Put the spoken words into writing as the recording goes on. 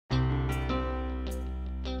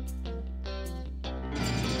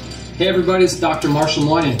Hey everybody, it's Dr. Marshall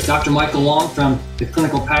Moyne and Dr. Michael Long from the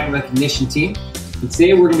Clinical Pattern Recognition team. And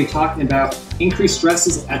today we're going to be talking about increased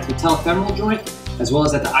stresses at the patellofemoral joint as well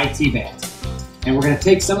as at the IT band. And we're going to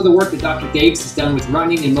take some of the work that Dr. Davis has done with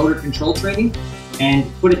running and motor control training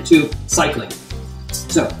and put it to cycling.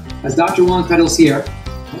 So, as Dr. Long pedals here,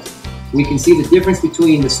 we can see the difference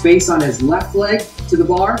between the space on his left leg to the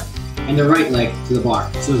bar and the right leg to the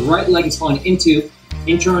bar. So his right leg is falling into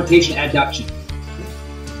internal rotation adduction.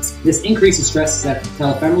 This increases stresses at the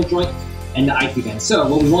patellofemoral joint and the IT band. So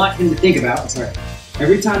what we want him to think about,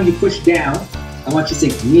 every time you push down, I want you to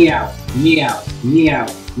think knee out, knee out, knee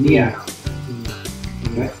out, knee out.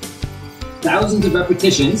 Okay? Thousands of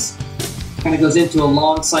repetitions kind of goes into a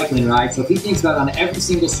long cycling ride. So if he thinks about it on every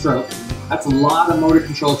single stroke, that's a lot of motor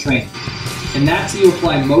control training. And that's how you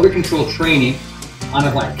apply motor control training on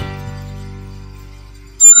a bike.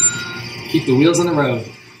 Keep the wheels on the road.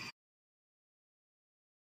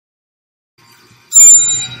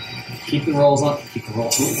 Keep the rolls on. Keep the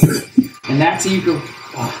rolls on. And that's how you go.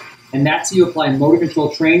 And that's how you apply motor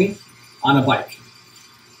control training on a bike.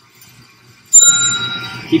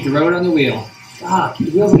 Keep the road on the wheel. Keep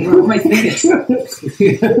the wheels on the road. Where are my fingers?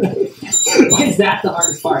 Why is that the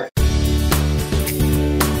hardest part?